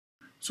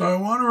So I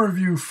want to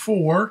review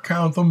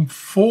count them,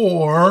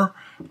 four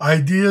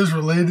ideas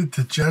related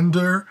to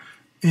gender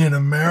in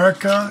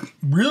America,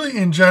 really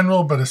in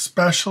general, but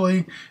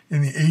especially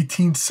in the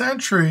 18th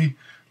century,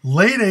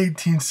 late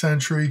 18th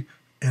century,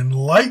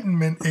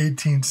 Enlightenment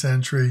 18th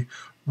century,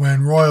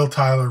 when Royal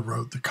Tyler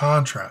wrote The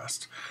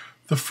Contrast.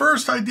 The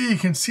first idea you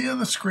can see on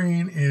the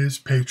screen is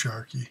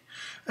patriarchy.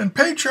 And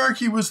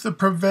patriarchy was the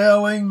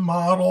prevailing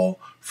model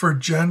for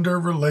gender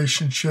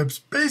relationships,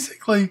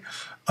 basically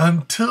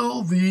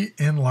until the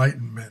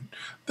Enlightenment.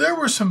 There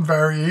were some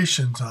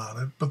variations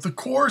on it, but the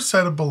core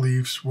set of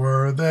beliefs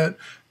were that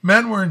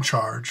men were in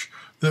charge,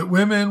 that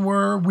women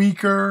were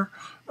weaker,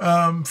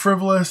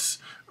 frivolous,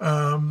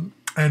 and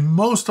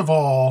most of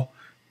all,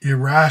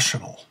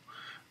 irrational.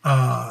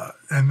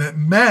 And that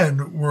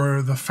men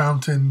were the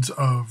fountains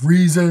of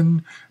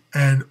reason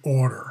and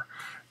order.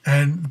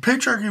 And the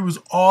patriarchy was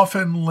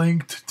often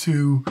linked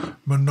to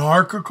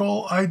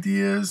monarchical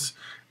ideas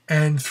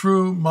and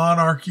through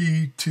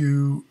monarchy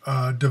to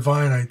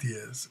divine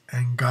ideas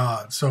and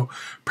God. So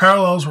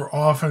parallels were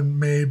often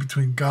made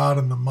between God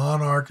and the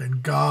monarch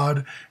and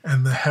God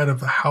and the head of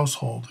the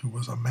household, who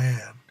was a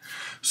man.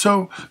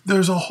 So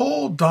there's a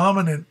whole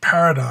dominant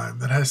paradigm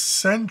that has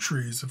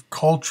centuries of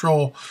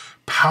cultural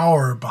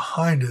power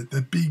behind it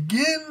that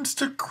begins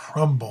to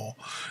crumble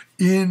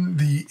in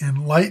the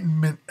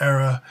Enlightenment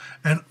era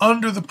and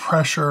under the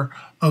pressure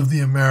of the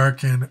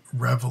American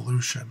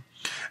Revolution.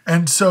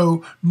 And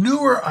so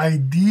newer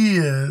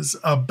ideas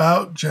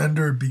about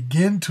gender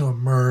begin to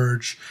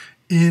emerge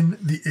in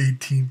the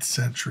 18th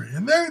century.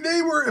 And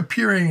they were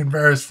appearing in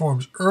various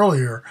forms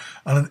earlier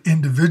on an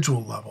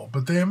individual level,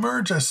 but they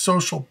emerge as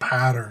social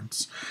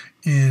patterns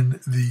in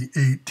the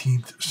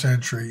 18th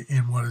century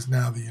in what is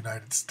now the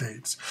United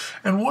States.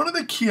 And one of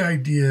the key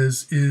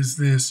ideas is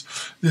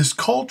this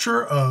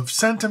culture of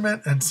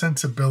sentiment and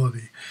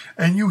sensibility.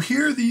 And you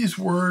hear these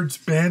words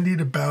bandied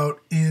about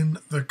in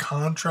The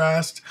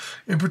Contrast.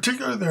 In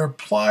particular, they're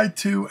applied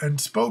to and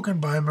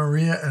spoken by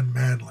Maria and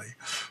Manly,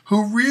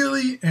 who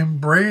really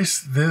embrace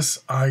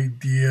this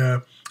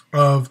idea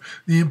of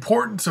the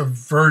importance of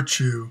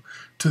virtue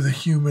to the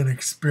human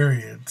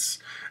experience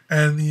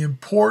and the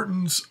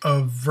importance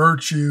of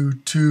virtue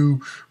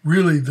to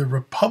really the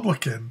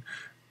Republican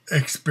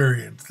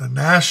experience, the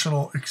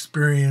national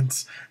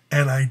experience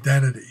and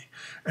identity.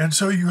 And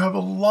so you have a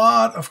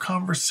lot of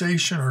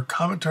conversation or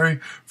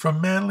commentary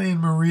from Manly and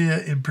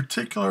Maria in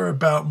particular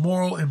about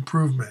moral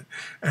improvement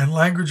and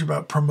language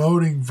about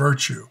promoting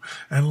virtue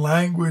and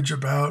language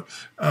about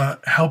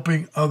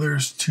helping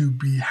others to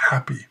be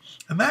happy.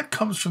 And that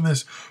comes from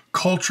this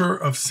culture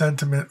of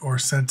sentiment or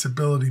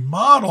sensibility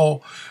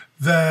model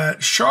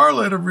that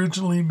Charlotte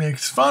originally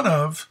makes fun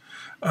of,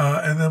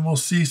 and then we'll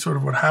see sort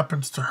of what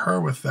happens to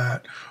her with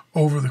that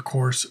over the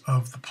course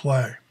of the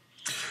play.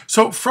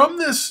 So from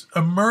this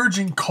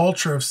emerging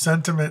culture of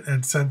sentiment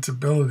and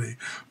sensibility,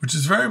 which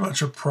is very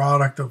much a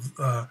product of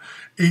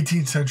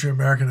 18th century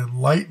American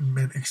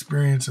Enlightenment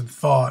experience and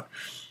thought,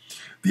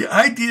 the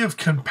idea of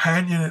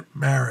companionate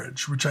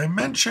marriage, which I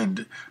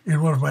mentioned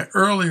in one of my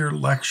earlier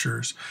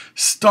lectures,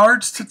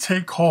 starts to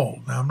take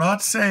hold. Now, I'm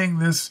not saying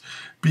this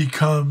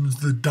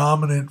becomes the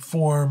dominant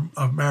form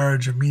of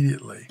marriage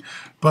immediately,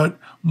 but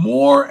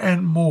more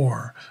and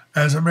more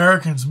as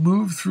Americans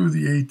move through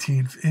the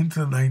 18th into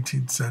the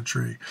 19th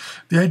century,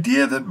 the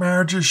idea that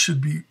marriages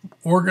should be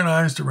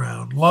organized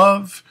around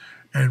love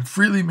and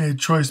freely made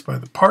choice by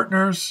the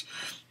partners,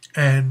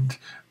 and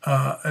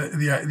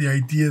the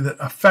idea that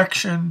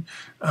affection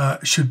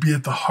should be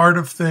at the heart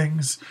of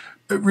things,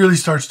 it really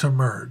starts to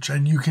emerge.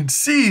 And you can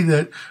see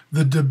that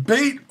the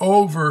debate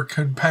over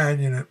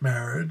companionate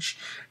marriage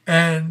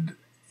and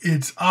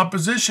its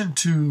opposition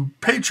to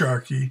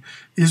patriarchy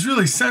is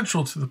really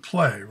central to the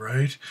play,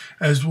 right?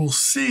 As we'll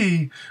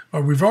see,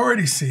 or we've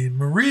already seen,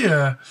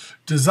 Maria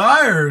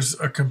desires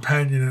a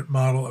companionate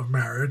model of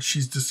marriage.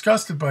 She's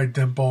disgusted by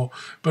Dimple,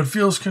 but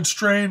feels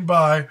constrained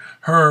by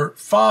her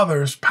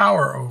father's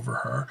power over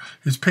her,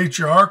 his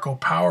patriarchal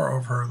power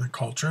over her in the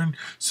culture, and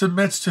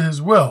submits to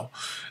his will.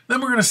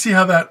 Then we're going to see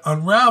how that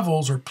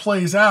unravels or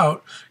plays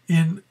out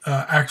in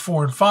Act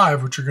 4 and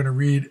 5, which you're going to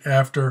read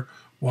after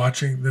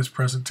watching this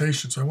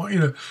presentation. So I want you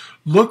to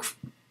look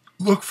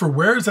for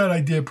where is that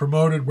idea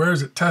promoted, where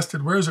is it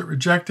tested, where is it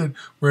rejected,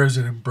 where is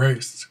it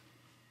embraced.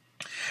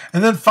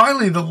 And then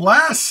finally, the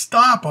last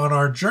stop on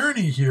our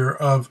journey here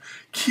of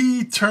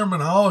key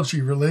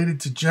terminology related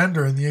to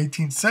gender in the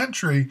 18th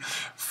century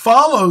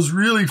follows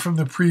really from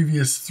the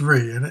previous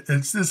three. And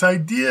it's this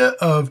idea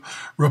of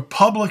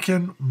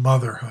Republican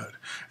motherhood.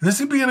 And this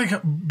is going to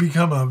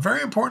become a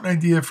very important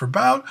idea for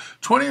about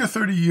 20 or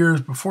 30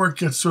 years before it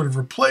gets sort of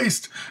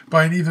replaced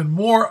by an even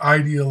more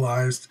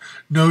idealized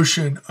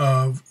notion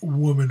of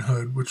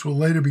womanhood, which will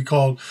later be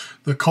called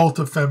the cult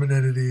of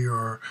femininity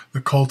or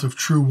the cult of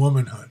true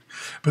womanhood.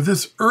 But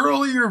this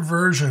earlier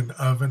version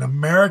of an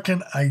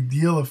American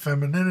ideal of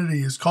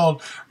femininity is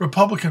called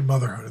Republican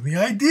motherhood. And the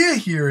idea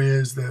here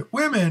is that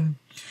women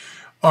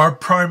are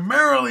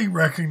primarily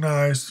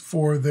recognized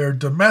for their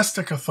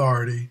domestic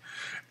authority,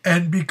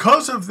 and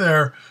because of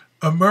their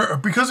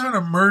because of an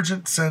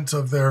emergent sense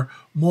of their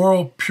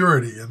moral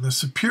purity and the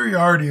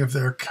superiority of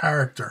their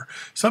character,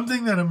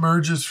 something that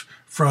emerges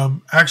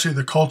from actually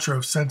the culture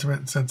of sentiment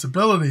and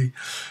sensibility.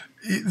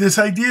 This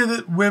idea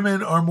that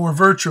women are more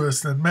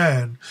virtuous than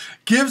men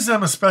gives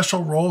them a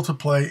special role to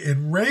play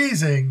in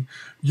raising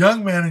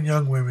young men and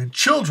young women,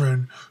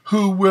 children,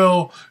 who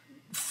will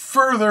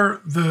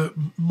further the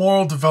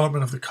moral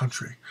development of the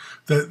country.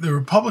 The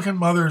Republican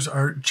mothers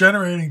are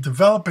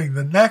developing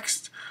the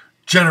next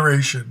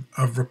generation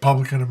of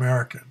Republican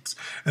Americans,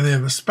 and they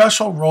have a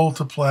special role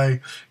to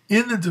play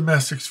in the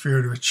domestic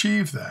sphere to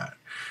achieve that.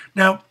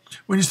 Now,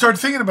 when you start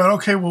thinking about,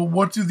 okay, well,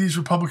 what do these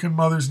Republican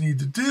mothers need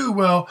to do?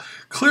 Well,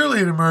 clearly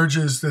it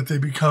emerges that they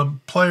become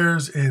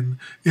players in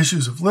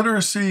issues of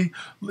literacy,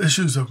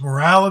 issues of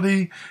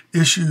morality,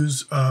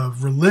 issues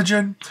of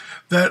religion,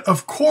 that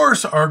of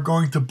course are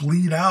going to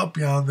bleed out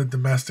beyond the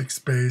domestic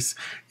space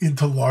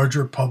into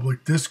larger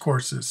public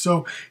discourses.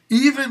 So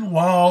even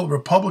while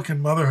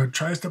Republican motherhood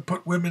tries to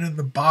put women in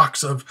the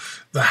box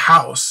of the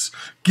house,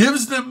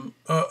 gives them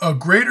a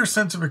greater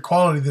sense of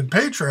equality than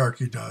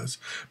patriarchy does,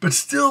 but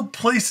still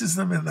places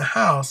them in the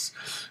house,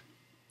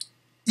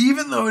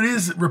 even though it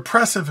is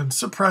repressive and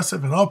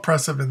suppressive and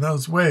oppressive in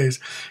those ways,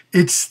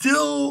 it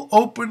still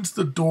opens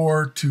the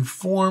door to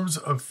forms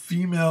of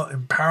female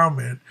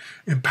empowerment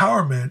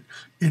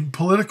in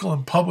political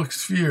and public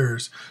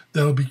spheres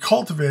that will be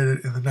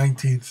cultivated in the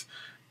 19th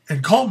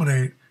and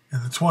culminate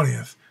in the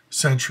 20th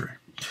century.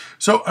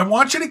 So I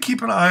want you to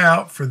keep an eye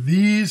out for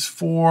these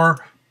 4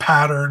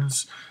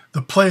 patterns.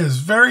 The play is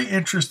very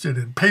interested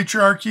in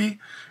patriarchy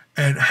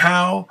and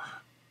how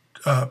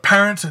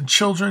parents and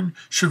children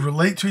should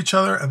relate to each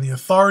other and the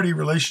authority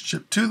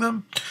relationship to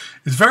them.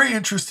 Is very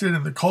interested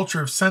in the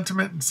culture of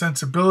sentiment and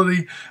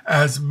sensibility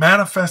as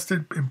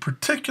manifested in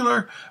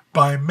particular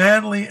by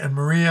Manly and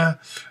Maria.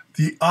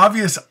 The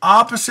obvious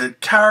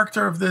opposite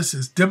character of this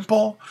is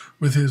Dimple,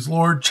 with his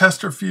Lord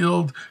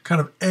Chesterfield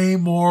kind of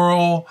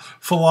amoral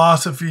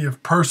philosophy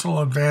of personal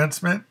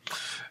advancement.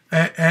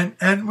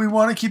 And we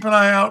want to keep an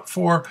eye out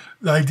for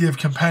the idea of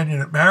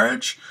companionate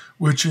marriage,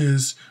 which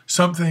is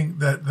something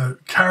that the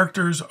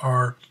characters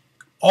are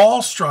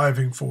all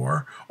striving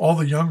for, all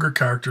the younger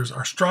characters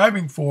are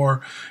striving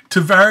for,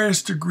 to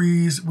various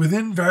degrees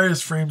within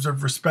various frames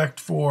of respect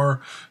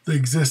for the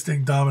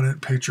existing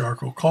dominant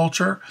patriarchal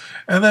culture.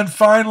 And then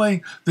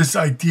finally, this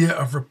idea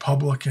of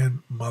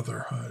Republican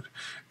motherhood.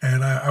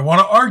 And I want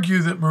to argue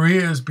that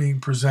Maria is being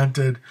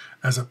presented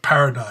as a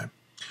paradigm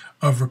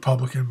of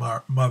Republican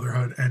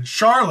motherhood, and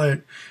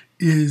Charlotte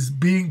is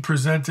being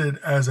presented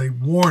as a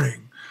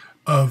warning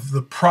of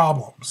the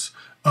problems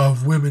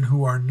of women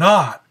who are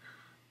not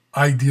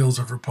ideals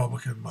of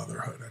Republican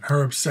motherhood, and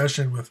her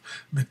obsession with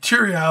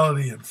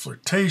materiality and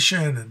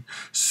flirtation and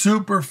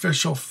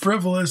superficial,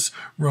 frivolous,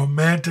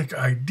 romantic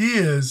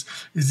ideas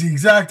is the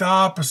exact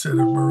opposite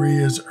of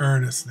Maria's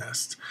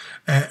earnestness.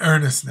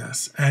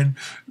 And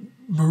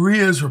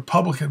Maria's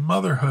Republican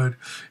motherhood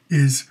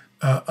is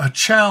a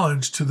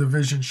challenge to the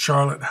vision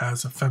Charlotte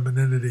has of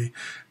femininity,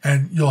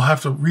 and you'll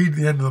have to read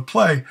the end of the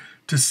play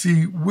to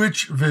see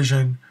which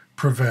vision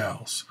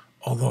prevails.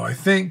 Although I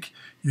think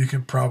you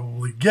can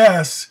probably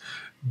guess,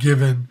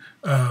 given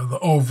the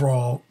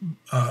overall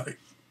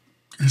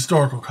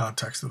historical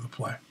context of the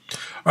play.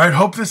 All right,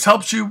 hope this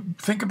helps you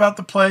think about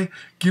the play,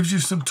 gives you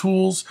some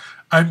tools.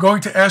 I'm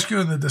going to ask you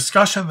in the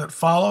discussion that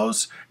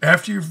follows,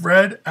 after you've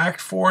read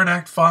Act 4 and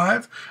Act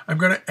 5, I'm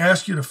going to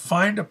ask you to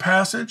find a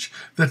passage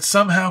that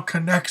somehow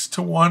connects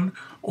to one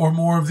or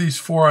more of these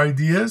 4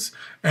 ideas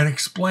and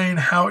explain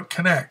how it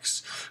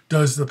connects.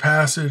 Does the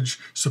passage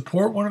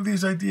support one of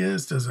these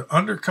ideas? Does it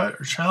undercut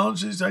or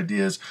challenge these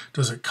ideas?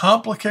 Does it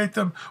complicate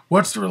them?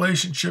 What's the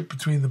relationship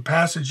between the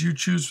passage you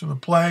choose from the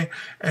play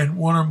and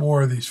one or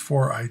more of these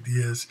 4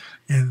 ideas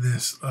in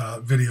this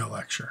video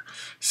lecture?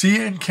 See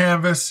you in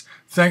Canvas.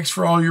 Thanks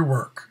for all your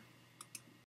work.